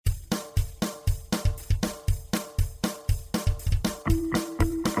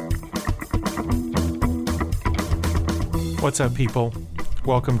What's up, people?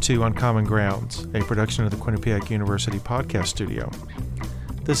 Welcome to Uncommon Grounds, a production of the Quinnipiac University Podcast Studio.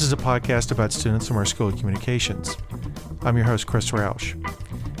 This is a podcast about students from our School of Communications. I'm your host, Chris Roush.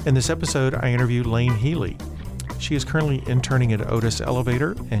 In this episode, I interview Laine Healy. She is currently interning at Otis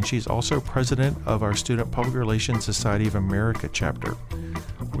Elevator, and she's also president of our Student Public Relations Society of America chapter.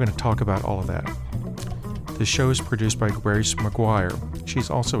 We're going to talk about all of that. The show is produced by Grace McGuire. She's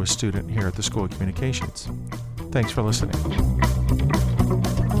also a student here at the School of Communications. Thanks for listening.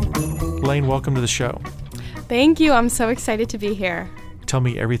 Laine, welcome to the show. Thank you. I'm so excited to be here. Tell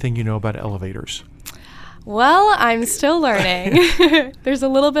me everything you know about elevators. Well, I'm still learning. There's a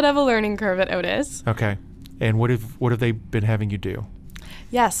little bit of a learning curve at Otis. Okay. And what have they been having you do?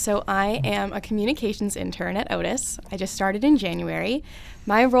 Yes, so I am a communications intern at Otis. I just started in January.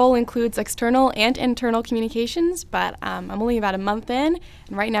 My role includes external and internal communications, but I'm only about a month in,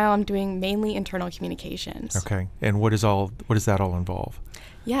 and right now I'm doing mainly internal communications. Okay. And what does that all involve?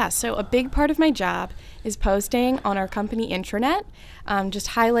 Yeah, so a big part of my job is posting on our company intranet, just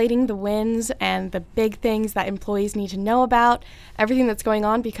highlighting the wins and the big things that employees need to know about, everything that's going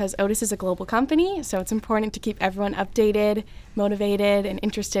on, because Otis is a global company, so it's important to keep everyone updated, motivated, and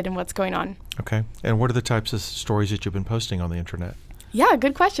interested in what's going on. Okay. And what are the types of stories that you've been posting on the internet? Yeah,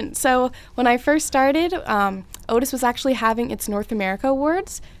 good question. So when I first started, Otis was actually having its North America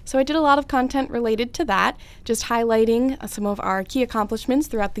Awards. So I did a lot of content related to that, just highlighting some of our key accomplishments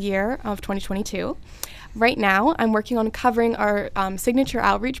throughout the year of 2022. Right now, I'm working on covering our signature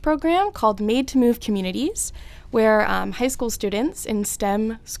outreach program called Made to Move Communities, where high school students in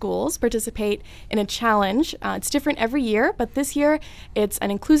STEM schools participate in a challenge. It's different every year, but this year it's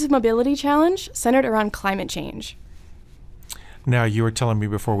an inclusive mobility challenge centered around climate change. Now, you were telling me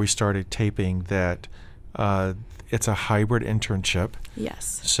before we started taping that it's a hybrid internship.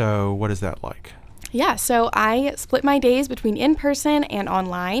 Yes. So what is that like? Yeah, so I split my days between in-person and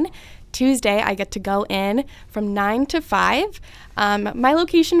online. Tuesday, I get to go in from 9 to 5. My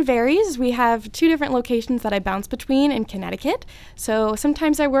location varies. We have 2 different locations that I bounce between in Connecticut. So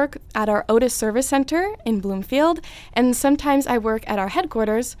sometimes I work at our Otis Service Center in Bloomfield, and sometimes I work at our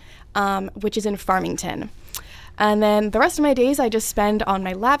headquarters, which is in Farmington. And then the rest of my days I just spend on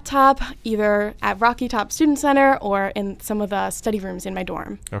my laptop, either at Rocky Top Student Center or in some of the study rooms in my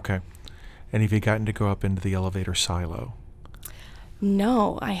dorm. Okay. And have you gotten to go up into the elevator silo?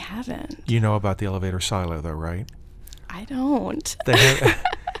 No, I haven't. You know about the elevator silo, though, right? I don't.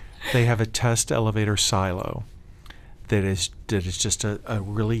 They have a test elevator silo that is just a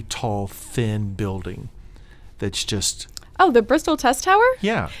really tall, thin building that's just... Oh, the Bristol Test Tower?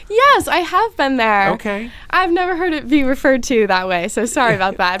 Yeah. Yes, I have been there. Okay. I've never heard it be referred to that way, so sorry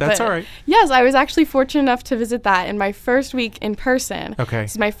about that. That's all right. Yes, I was actually fortunate enough to visit that in my first week in person. Okay.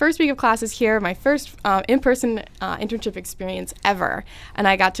 This is my first week of classes here, my first in-person internship experience ever, and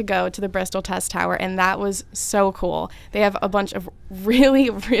I got to go to the Bristol Test Tower, and that was so cool. They have a bunch of really,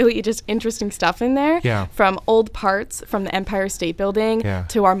 really just interesting stuff in there. Yeah. From old parts from the Empire State Building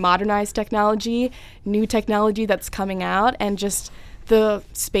to our modernized technology, new technology that's coming out, and just the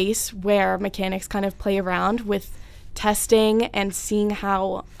space where mechanics kind of play around with testing and seeing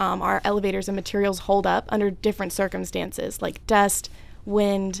how our elevators and materials hold up under different circumstances like dust,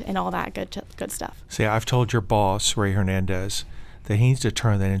 wind, and all that good stuff. See, I've told your boss, Ray Hernandez, that he needs to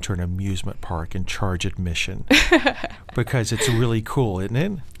turn that into an amusement park and charge admission because it's really cool, isn't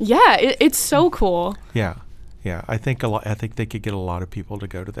it? Yeah, it's so cool. Yeah. I think they could get a lot of people to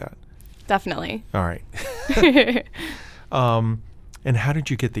go to that. Definitely. All right. And how did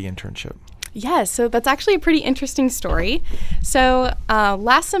you get the internship? Yeah, so that's actually a pretty interesting story. So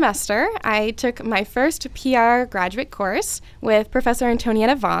last semester, I took my first PR graduate course with Professor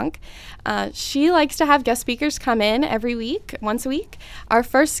Antonietta Vonk. She likes to have guest speakers come in once a week. Our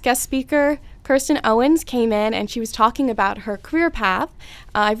first guest speaker, Kirsten Owens, came in and she was talking about her career path.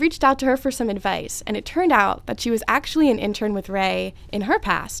 I reached out to her for some advice, and it turned out that she was actually an intern with Ray in her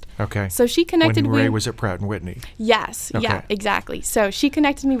past. Okay. So she connected when Ray was at Pratt & Whitney. Yes. Okay. Yeah, exactly. So she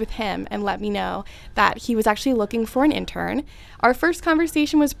connected me with him and let me know that he was actually looking for an intern. Our first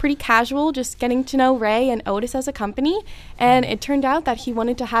conversation was pretty casual, just getting to know Ray and Otis as a company, and it turned out that he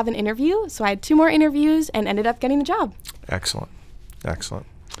wanted to have an interview, so I had 2 more interviews and ended up getting the job. Excellent.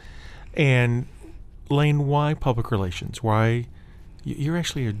 And Laine, why public relations? Why you're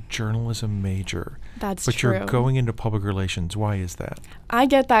actually a journalism major? That's but true. You're going into public relations. Why is that? I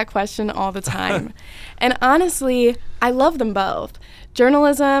get that question all the time. And honestly, I love them both.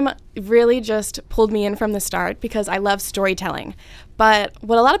 Journalism really just pulled me in from the start because I love storytelling. But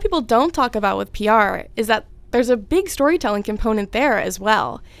what a lot of people don't talk about with PR is that there's a big storytelling component there as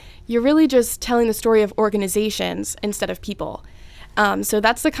well. You're really just telling the story of organizations instead of people. So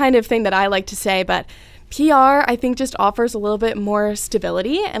that's the kind of thing that I like to say, but PR, I think, just offers a little bit more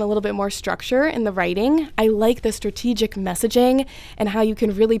stability and a little bit more structure in the writing. I like the strategic messaging and how you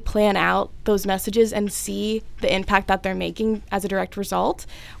can really plan out those messages and see the impact that they're making as a direct result.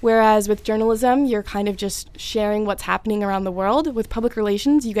 Whereas with journalism, you're kind of just sharing what's happening around the world. With public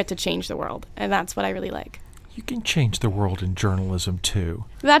relations, you get to change the world, and that's what I really like. You can change the world in journalism, too.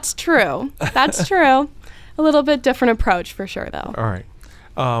 That's true. That's true. A little bit different approach for sure, though. All right.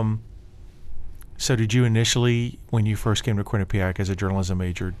 So did you initially, when you first came to Quinnipiac as a journalism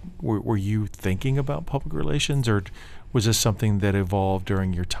major, were you thinking about public relations, or was this something that evolved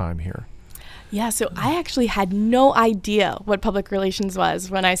during your time here? Yeah, so I actually had no idea what public relations was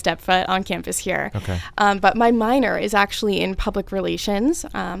when I stepped foot on campus here. Okay. But my minor is actually in public relations.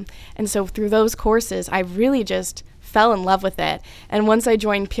 And so through those courses, I really just fell in love with it. And once I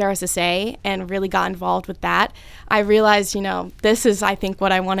joined PRSSA and really got involved with that, I realized, this is, I think,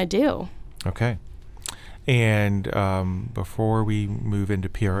 what I want to do. Okay. And before we move into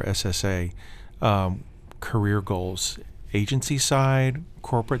PRSSA, career goals, agency side,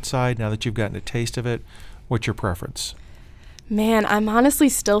 corporate side, now that you've gotten a taste of it, what's your preference? Man, I'm honestly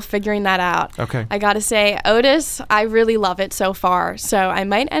still figuring that out. Okay. I got to say, Otis, I really love it so far. So I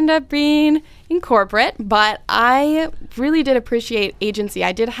might end up being in corporate, but I really did appreciate agency.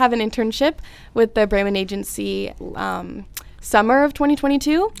 I did have an internship with the Bremen agency summer of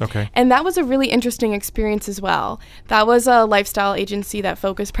 2022. Okay. And that was a really interesting experience as well. That was a lifestyle agency that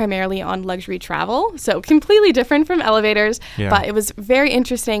focused primarily on luxury travel, so completely different from elevators, but it was very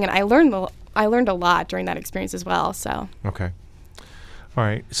interesting, and I learned a lot during that experience as well. So. Okay. All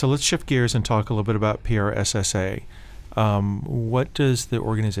right. So let's shift gears and talk a little bit about PRSSA. What does the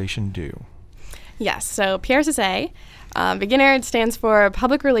organization do? Yes. So PRSSA, beginner, it stands for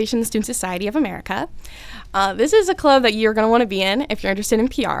Public Relations Student Society of America. This is a club that you're going to want to be in if you're interested in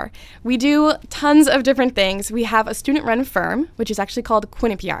PR. We do tons of different things. We have a student-run firm, which is actually called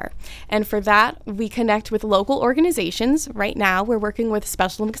Quinnipiac. And for that, we connect with local organizations. Right now, we're working with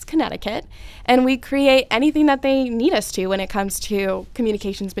Special Olympics Connecticut, and we create anything that they need us to when it comes to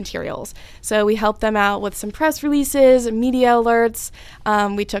communications materials. So we help them out with some press releases, media alerts.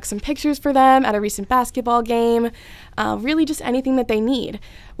 We took some pictures for them at a recent basketball game. Really just anything that they need.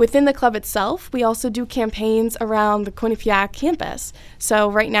 Within the club itself, we also do campaigns around the Quinnipiac campus. So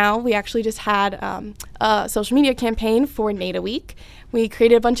right now, we actually just had a social media campaign for NADA Week. We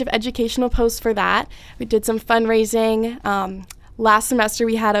created a bunch of educational posts for that. We did some fundraising. Last semester,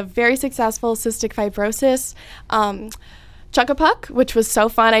 we had a very successful cystic fibrosis Chuck-a-Puck, which was so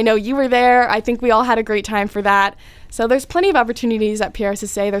fun. I know you were there. I think we all had a great time for that. So there's plenty of opportunities at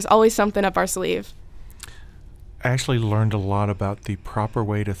PRSSA. There's always something up our sleeve. I actually learned a lot about the proper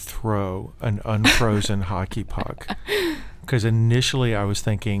way to throw an unfrozen hockey puck. Because initially I was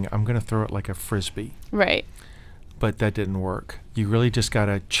thinking, I'm going to throw it like a frisbee. Right. But that didn't work. You really just got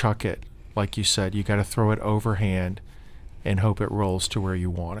to chuck it, like you said. You got to throw it overhand and hope it rolls to where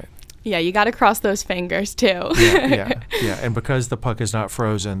you want it. Yeah, you got to cross those fingers too. Yeah. And because the puck is not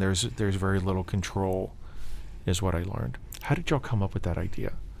frozen, there's very little control, is what I learned. How did y'all come up with that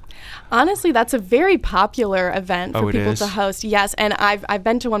idea? Honestly, that's a very popular event for people is? to host. Yes, and I've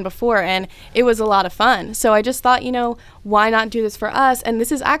been to one before, and it was a lot of fun. So I just thought, why not do this for us? And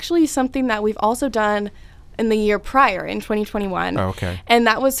this is actually something that we've also done in the year prior, in 2021. Oh, okay. And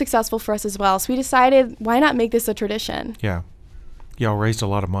that was successful for us as well. So we decided, why not make this a tradition? Yeah. Y'all raised a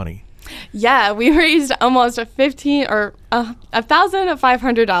lot of money. Yeah, we raised almost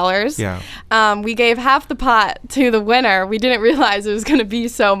 $1,500. Yeah. We gave half the pot to the winner. We didn't realize it was going to be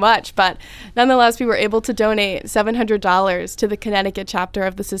so much, but nonetheless, we were able to donate $700 to the Connecticut chapter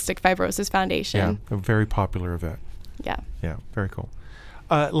of the Cystic Fibrosis Foundation. Yeah, a very popular event. Yeah. Yeah, very cool.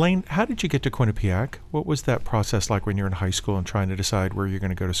 Laine, how did you get to Quinnipiac? What was that process like when you were in high school and trying to decide where you're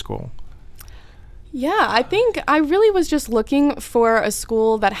going to go to school? Yeah, I think I really was just looking for a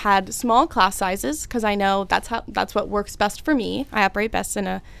school that had small class sizes, because I know that's what works best for me. I operate best in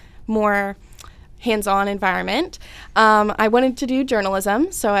a more hands-on environment. I wanted to do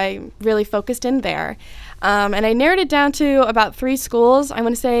journalism, so I really focused in there. And I narrowed it down to about 3 schools. I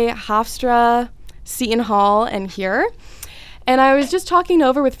want to say Hofstra, Seton Hall, and here. And I was just talking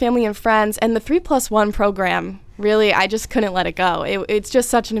over with family and friends, and the 3+1 program, really, I just couldn't let it go. It's just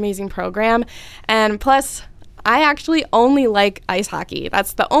such an amazing program. And plus, I actually only like ice hockey.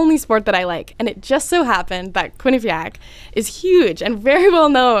 That's the only sport that I like. And it just so happened that Quinnipiac is huge and very well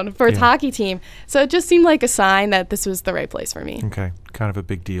known for its hockey team. So it just seemed like a sign that this was the right place for me. Okay, kind of a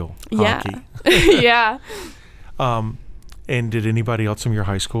big deal. Yeah. Hockey. Yeah. And did anybody else from your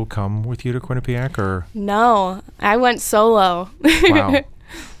high school come with you to Quinnipiac, or? No, I went solo. Wow.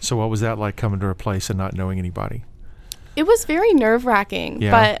 So what was that like, coming to a place and not knowing anybody? It was very nerve-wracking,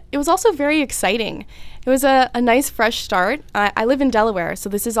 but it was also very exciting. It was a nice, fresh start. I live in Delaware, so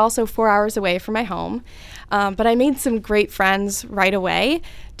this is also 4 hours away from my home. But I made some great friends right away.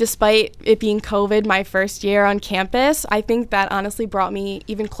 Despite it being COVID my first year on campus, I think that honestly brought me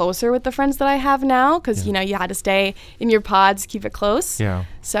even closer with the friends that I have now, because, you had to stay in your pods, keep it close. Yeah.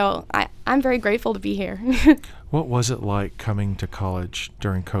 So I'm very grateful to be here. What was it like coming to college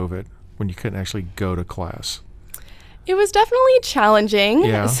during COVID when you couldn't actually go to class? It was definitely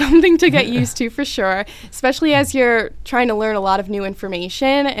challenging, something to get used to for sure, especially as you're trying to learn a lot of new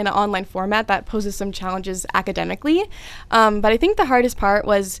information in an online format that poses some challenges academically. But I think the hardest part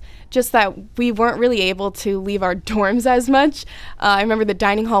was just that we weren't really able to leave our dorms as much. I remember the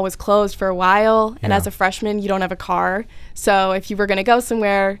dining hall was closed for a while, and as a freshman, you don't have a car. So if you were going to go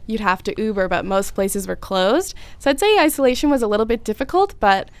somewhere, you'd have to Uber, but most places were closed. So I'd say isolation was a little bit difficult,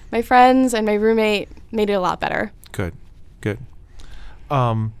 but my friends and my roommate made it a lot better. Good.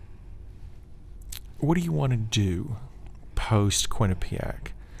 What do you want to do post Quinnipiac?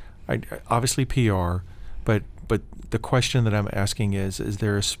 Obviously PR, but the question that I'm asking is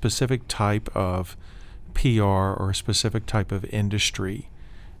there a specific type of PR or a specific type of industry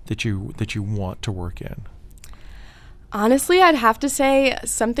that you want to work in? Honestly, I'd have to say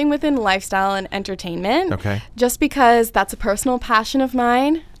something within lifestyle and entertainment. Okay. Just because that's a personal passion of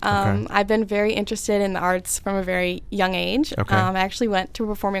mine. I've been very interested in the arts from a very young age. Okay. I actually went to a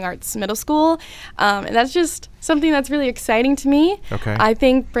performing arts middle school, and that's just something that's really exciting to me. Okay. I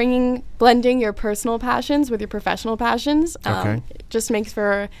think blending your personal passions with your professional passions just makes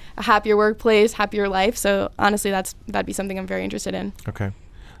for a happier workplace, happier life. So honestly, that'd be something I'm very interested in. Okay.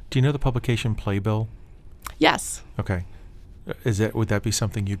 Do you know the publication Playbill? Yes. Okay. Would that be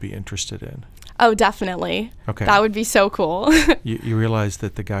something you'd be interested in? Oh, definitely. Okay. That would be so cool. You realize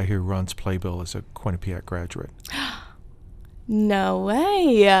that the guy who runs Playbill is a Quinnipiac graduate? No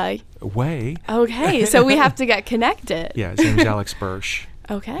way. Way? Okay, so we have to get connected. Yeah, his name is Alex Bursch.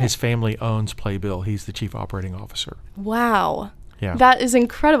 Okay. His family owns Playbill. He's the chief operating officer. Wow. Yeah. That is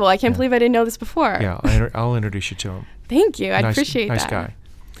incredible. I can't believe I didn't know this before. Yeah, I'll introduce you to him. Thank you. I appreciate that. Nice guy.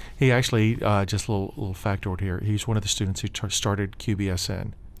 He actually, just a little factoid here, he's one of the students who started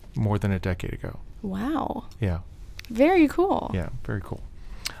QBSN more than a decade ago. Wow. Yeah. Very cool. Yeah, very cool.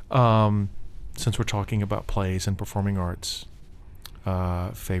 Since we're talking about plays and performing arts,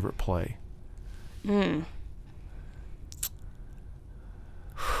 favorite play?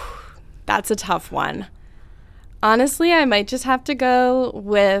 That's a tough one. Honestly, I might just have to go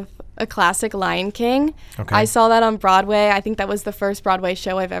with a classic Lion King. Okay. I saw that on Broadway. I think that was the first Broadway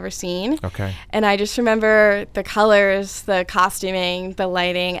show I've ever seen. Okay. And I just remember the colors, the costuming, the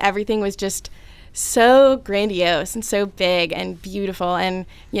lighting, everything was just so grandiose and so big and beautiful. And,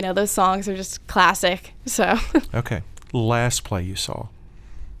 those songs are just classic. So. Okay. Last play you saw?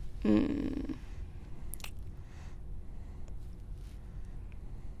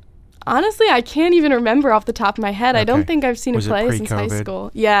 Honestly, I can't even remember off the top of my head. Okay. I don't think I've seen a play since high pre-COVID?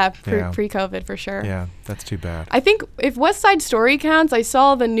 school. Yeah, pre-COVID for sure. Yeah, that's too bad. I think if West Side Story counts, I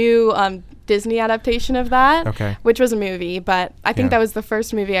saw the new Disney adaptation of that, which was a movie, but I think that was the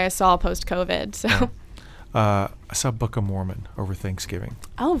first movie I saw post-COVID. So. Yeah. I saw Book of Mormon over Thanksgiving.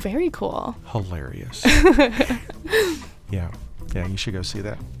 Oh, very cool. Hilarious. Yeah, you should go see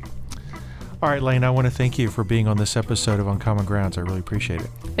that. All right, Laine, I want to thank you for being on this episode of Uncommon Grounds. I really appreciate it.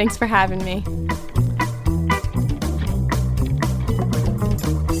 Thanks for having me.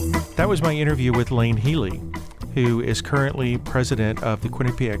 That was my interview with Laine Healy, who is currently president of the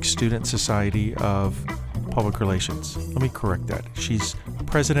Quinnipiac Student Society of Public Relations. Let me correct that. She's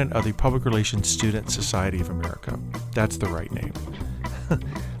president of the Public Relations Student Society of America. That's the right name.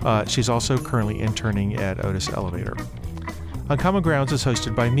 She's also currently interning at Otis Elevator. Uncommon Grounds is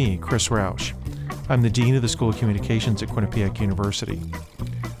hosted by me, Chris Roush. I'm the Dean of the School of Communications at Quinnipiac University.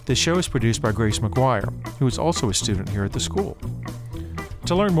 This show is produced by Grace McGuire, who is also a student here at the school.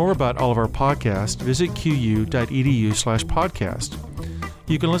 To learn more about all of our podcasts, visit qu.edu/podcast.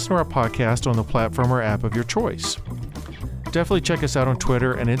 You can listen to our podcast on the platform or app of your choice. Definitely check us out on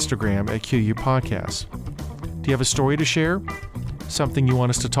Twitter and Instagram at QU Podcasts. Do you have a story to share? Something you want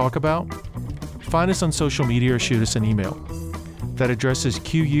us to talk about? Find us on social media or shoot us an email. That address is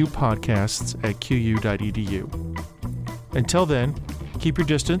qupodcasts@qu.edu. Until then, keep your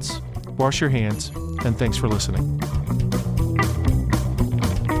distance, wash your hands, and thanks for listening.